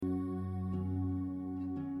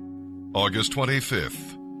August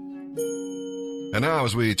 25th. And now,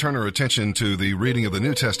 as we turn our attention to the reading of the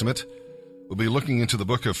New Testament, we'll be looking into the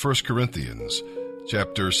book of 1 Corinthians,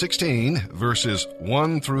 chapter 16, verses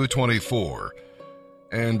 1 through 24.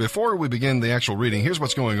 And before we begin the actual reading, here's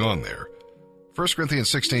what's going on there. 1 Corinthians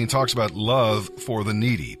 16 talks about love for the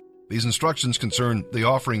needy. These instructions concern the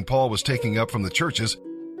offering Paul was taking up from the churches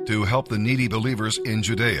to help the needy believers in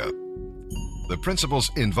Judea. The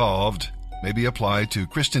principles involved may be applied to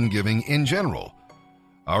Christian giving in general.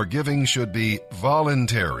 Our giving should be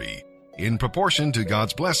voluntary, in proportion to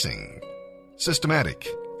God's blessing, systematic,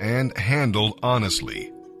 and handled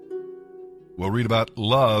honestly. We'll read about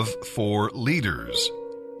love for leaders.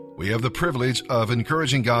 We have the privilege of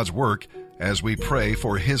encouraging God's work as we pray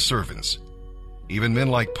for His servants. Even men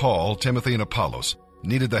like Paul, Timothy, and Apollos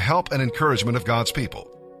needed the help and encouragement of God's people.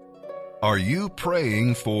 Are you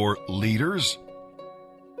praying for leaders?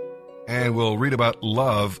 And we'll read about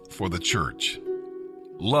love for the church.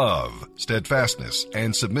 Love, steadfastness,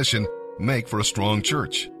 and submission make for a strong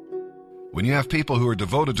church. When you have people who are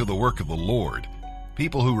devoted to the work of the Lord,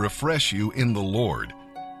 people who refresh you in the Lord,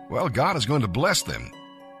 well, God is going to bless them,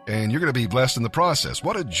 and you're going to be blessed in the process.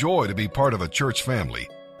 What a joy to be part of a church family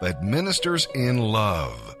that ministers in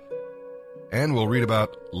love. And we'll read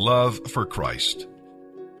about love for Christ.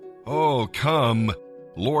 Oh, come,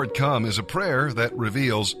 Lord, come is a prayer that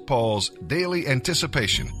reveals Paul's daily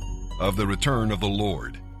anticipation of the return of the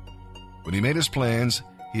Lord. When he made his plans,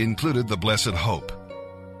 he included the blessed hope.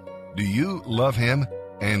 Do you love Him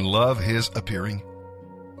and love His appearing?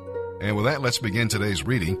 And with that, let's begin today's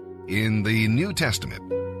reading in the New Testament.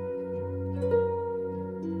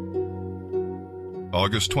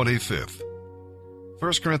 August 25th.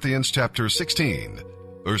 1 Corinthians chapter 16,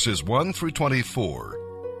 verses 1 through 24.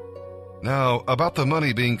 Now, about the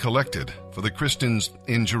money being collected for the Christians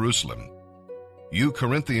in Jerusalem. You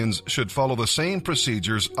Corinthians should follow the same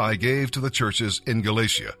procedures I gave to the churches in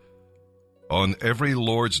Galatia. On every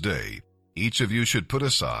Lord's Day, each of you should put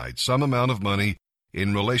aside some amount of money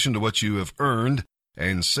in relation to what you have earned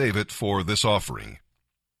and save it for this offering.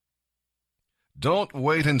 Don't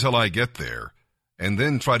wait until I get there and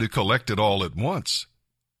then try to collect it all at once.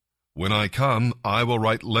 When I come, I will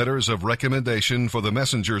write letters of recommendation for the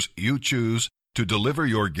messengers you choose to deliver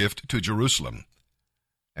your gift to Jerusalem.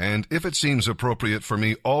 And if it seems appropriate for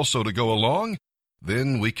me also to go along,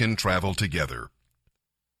 then we can travel together.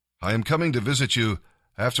 I am coming to visit you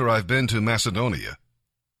after I've been to Macedonia,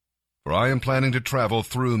 for I am planning to travel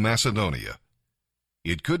through Macedonia.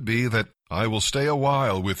 It could be that I will stay a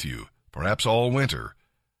while with you, perhaps all winter,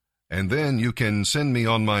 and then you can send me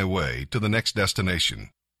on my way to the next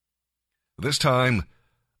destination. This time,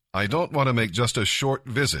 I don't want to make just a short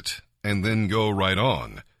visit and then go right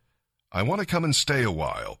on. I want to come and stay a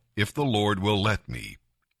while, if the Lord will let me.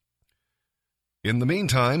 In the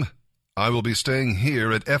meantime, I will be staying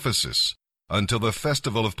here at Ephesus until the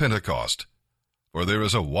festival of Pentecost, for there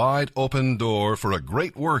is a wide open door for a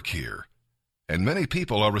great work here, and many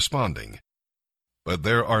people are responding. But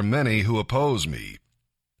there are many who oppose me.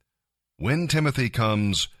 When Timothy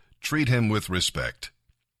comes, treat him with respect.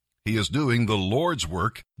 He is doing the Lord's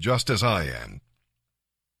work just as I am.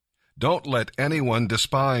 Don't let anyone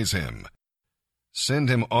despise him. Send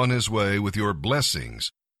him on his way with your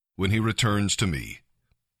blessings when he returns to me.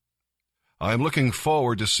 I am looking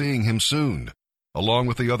forward to seeing him soon, along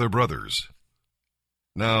with the other brothers.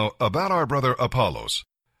 Now, about our brother Apollos,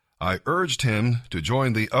 I urged him to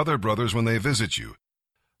join the other brothers when they visit you,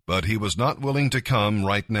 but he was not willing to come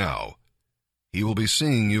right now. He will be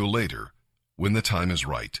seeing you later, when the time is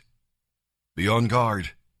right. Be on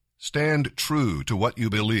guard. Stand true to what you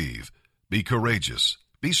believe. Be courageous.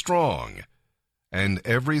 Be strong. And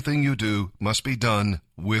everything you do must be done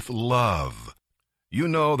with love. You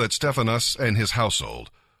know that Stephanas and his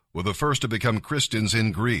household were the first to become Christians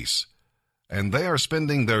in Greece, and they are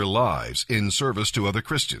spending their lives in service to other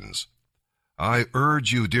Christians. I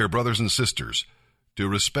urge you, dear brothers and sisters, to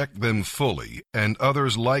respect them fully and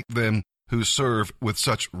others like them who serve with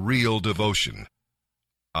such real devotion.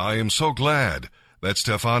 I am so glad that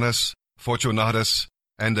Stephanas, Fortunatus,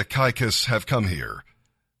 and Achaicus have come here.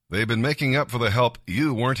 They've been making up for the help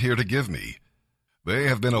you weren't here to give me. They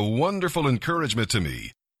have been a wonderful encouragement to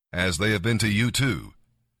me, as they have been to you too.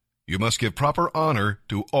 You must give proper honor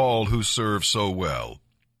to all who serve so well.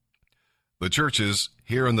 The churches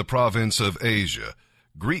here in the province of Asia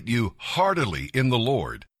greet you heartily in the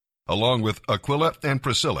Lord, along with Aquila and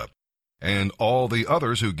Priscilla, and all the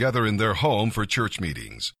others who gather in their home for church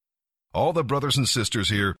meetings. All the brothers and sisters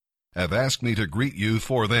here have asked me to greet you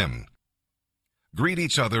for them. Greet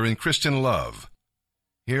each other in Christian love.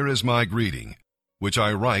 Here is my greeting. which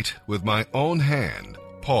I write with my own hand,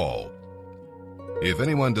 Paul. If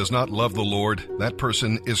anyone does not love the Lord, that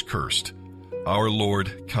person is cursed. Our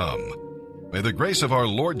Lord, come. May the grace of our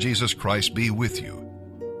Lord Jesus Christ be with you.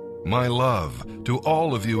 My love to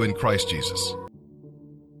all of you in Christ Jesus.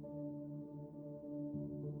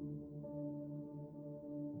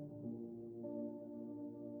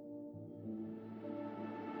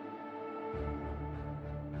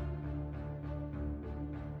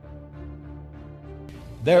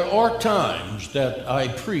 There are times that I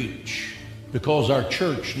preach because our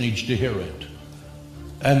church needs to hear it.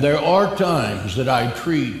 And there are times that I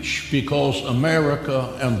preach because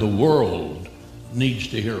America and the world needs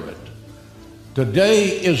to hear it. Today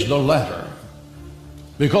is the latter,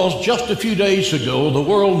 because just a few days ago, the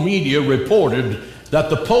world media reported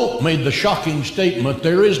that the Pope made the shocking statement,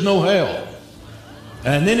 there is no hell,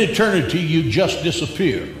 and in eternity you just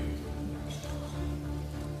disappear.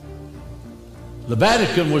 The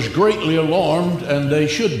Vatican was greatly alarmed, and they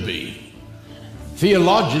should be.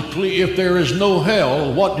 Theologically, if there is no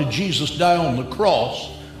hell, what did Jesus die on the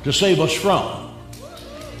cross to save us from?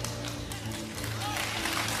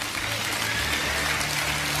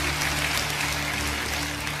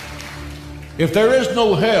 If there is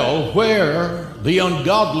no hell, where the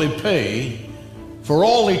ungodly pay for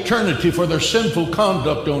all eternity for their sinful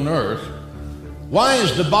conduct on earth, why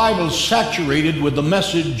is the Bible saturated with the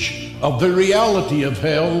message of the reality of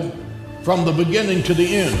hell from the beginning to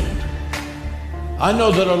the end? I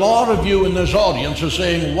know that a lot of you in this audience are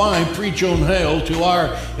saying, why preach on hell to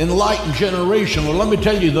our enlightened generation? Well, let me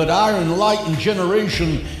tell you that our enlightened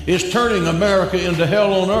generation is turning America into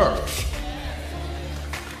hell on earth.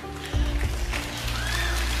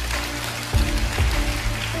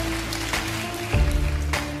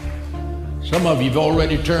 Some of you have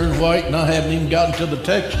already turned white, and I haven't even gotten to the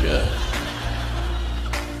text yet.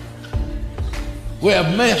 We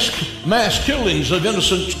have mass killings of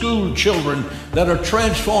innocent school children that are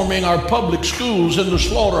transforming our public schools into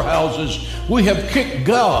slaughterhouses. We have kicked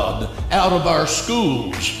God out of our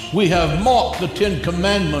schools. We have mocked the Ten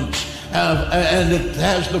Commandments, and it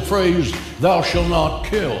has the phrase, thou shalt not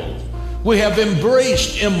kill. We have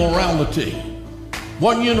embraced immorality.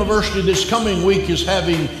 One university this coming week is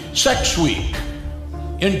having Sex Week,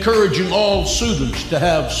 encouraging all students to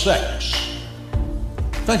have sex.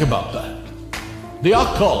 Think about that. The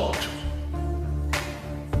occult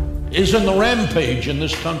is in the rampage in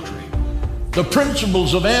this country. The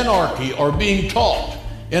principles of anarchy are being taught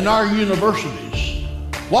in our universities.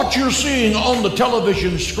 What you're seeing on the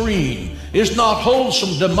television screen is not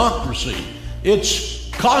wholesome democracy. It's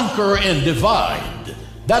conquer and divide.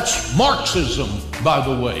 That's Marxism, by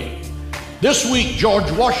the way. This week,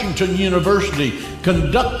 George Washington University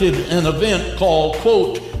conducted an event called,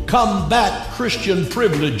 quote, Combat Christian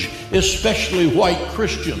Privilege, especially white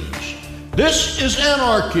Christians. This is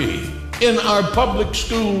anarchy in our public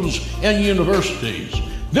schools and universities.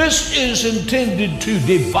 This is intended to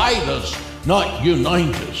divide us, not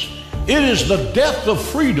unite us. It is the death of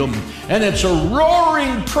freedom, and it's a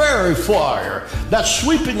roaring prairie fire that's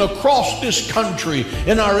sweeping across this country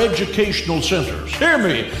in our educational centers. Hear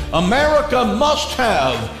me, America must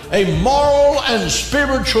have a moral and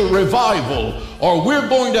spiritual revival, or we're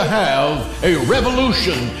going to have a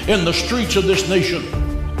revolution in the streets of this nation.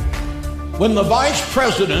 When the Vice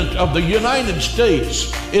President of the United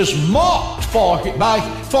States is mocked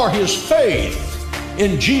for his faith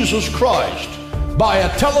in Jesus Christ by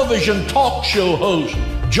a television talk show host,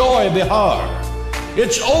 Joy Behar,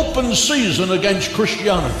 it's open season against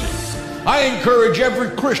Christianity. I encourage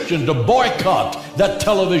every Christian to boycott that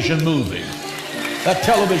television movie, that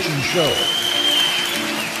television show.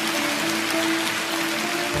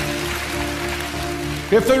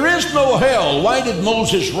 If there is no hell, why did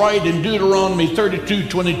Moses write in Deuteronomy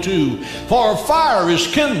 32:22, for a fire is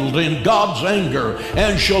kindled in God's anger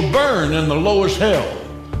and shall burn in the lowest hell?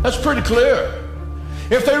 That's pretty clear.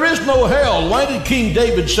 If there is no hell, why did King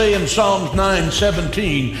David say in Psalms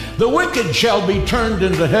 9:17, the wicked shall be turned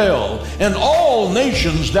into hell, and all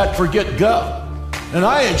nations that forget God? And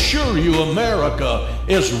I assure you, America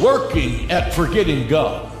is working at forgetting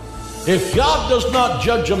God. If God does not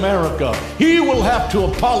judge America, he will have to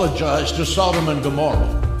apologize to Sodom and Gomorrah.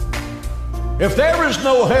 If there is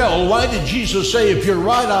no hell, why did Jesus say, if your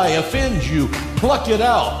right eye offends you, pluck it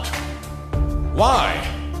out? Why?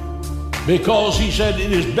 Because he said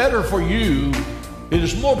it is better for you, it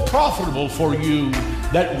is more profitable for you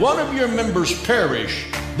that one of your members perish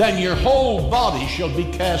than your whole body shall be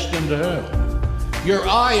cast into hell. Your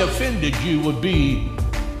eye offended you would be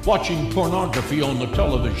watching pornography on the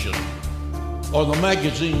television or the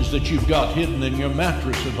magazines that you've got hidden in your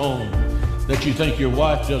mattress at home that you think your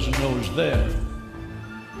wife doesn't know is there?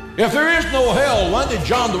 If there is no hell, why did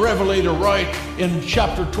John the Revelator write in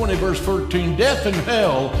chapter 20, verse 13, death and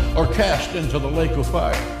hell are cast into the lake of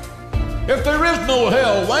fire? If there is no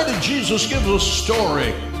hell, why did Jesus give us a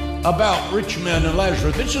story about rich men and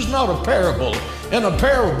Lazarus? This is not a parable. In a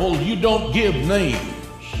parable, you don't give names.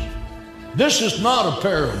 This is not a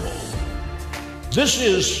parable. This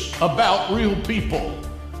is about real people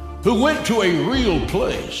who went to a real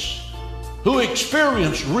place, who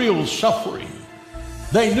experienced real suffering.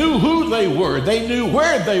 They knew who they were. They knew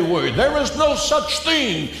where they were. There is no such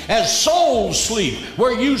thing as soul sleep,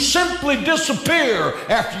 where you simply disappear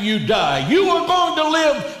after you die. You are going to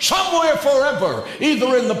live somewhere forever,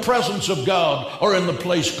 either in the presence of God or in the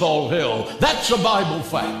place called hell. That's a Bible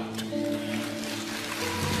fact.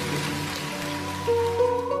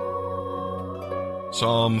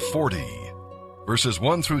 Psalm 40, verses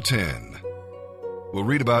 1 through 10. We'll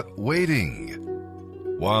read about waiting.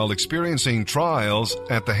 While experiencing trials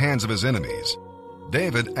at the hands of his enemies,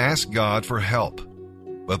 David asked God for help,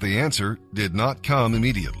 but the answer did not come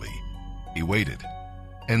immediately. He waited,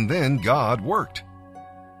 and then God worked.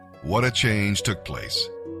 What a change took place.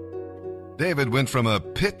 David went from a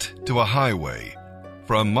pit to a highway,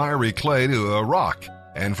 from miry clay to a rock,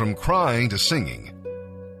 and from crying to singing.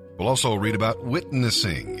 We'll also read about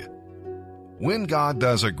witnessing. When God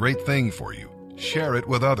does a great thing for you, share it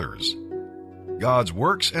with others. God's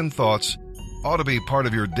works and thoughts ought to be part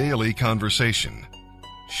of your daily conversation.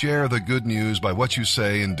 Share the good news by what you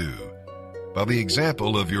say and do, by the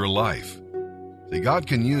example of your life. See, God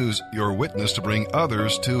can use your witness to bring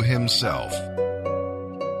others to himself.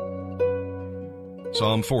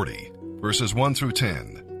 Psalm 40, verses 1 through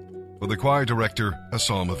 10. For the choir director, a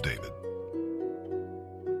psalm of David.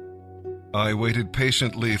 I waited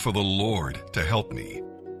patiently for the Lord to help me,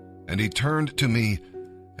 and he turned to me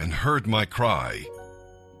and heard my cry.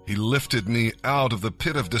 He lifted me out of the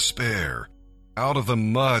pit of despair, out of the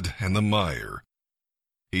mud and the mire.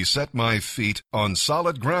 He set my feet on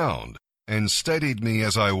solid ground and steadied me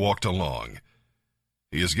as I walked along.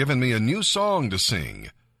 He has given me a new song to sing,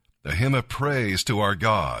 a hymn of praise to our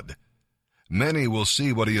God. Many will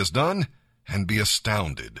see what he has done and be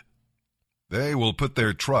astounded. They will put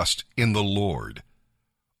their trust in the Lord.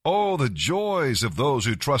 Oh, the joys of those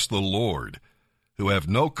who trust the Lord, who have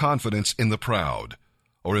no confidence in the proud,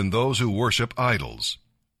 or in those who worship idols.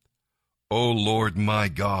 O Lord my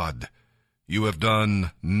God, you have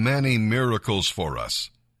done many miracles for us.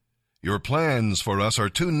 Your plans for us are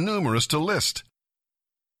too numerous to list.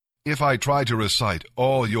 If I tried to recite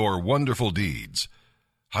all your wonderful deeds,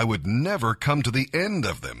 I would never come to the end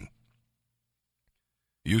of them.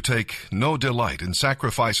 You take no delight in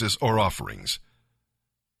sacrifices or offerings.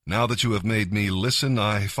 Now that you have made me listen,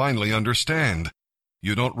 I finally understand.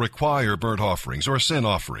 You don't require burnt offerings or sin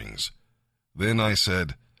offerings. Then I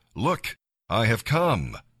said, Look, I have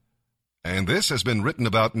come, and this has been written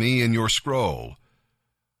about me in your scroll.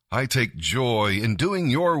 I take joy in doing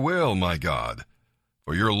your will, my God,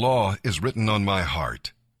 for your law is written on my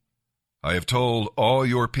heart. I have told all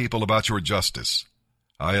your people about your justice.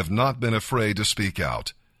 I have not been afraid to speak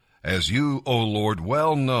out, as you, O Lord,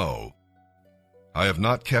 well know. I have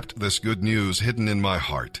not kept this good news hidden in my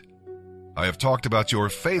heart. I have talked about your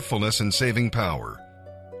faithfulness and saving power.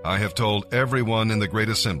 I have told everyone in the great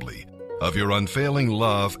assembly of your unfailing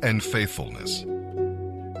love and faithfulness.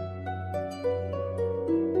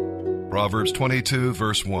 Proverbs 22,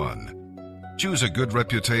 verse 1. Choose a good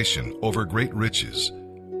reputation over great riches,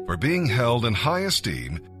 for being held in high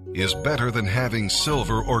esteem is better than having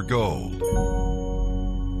silver or gold.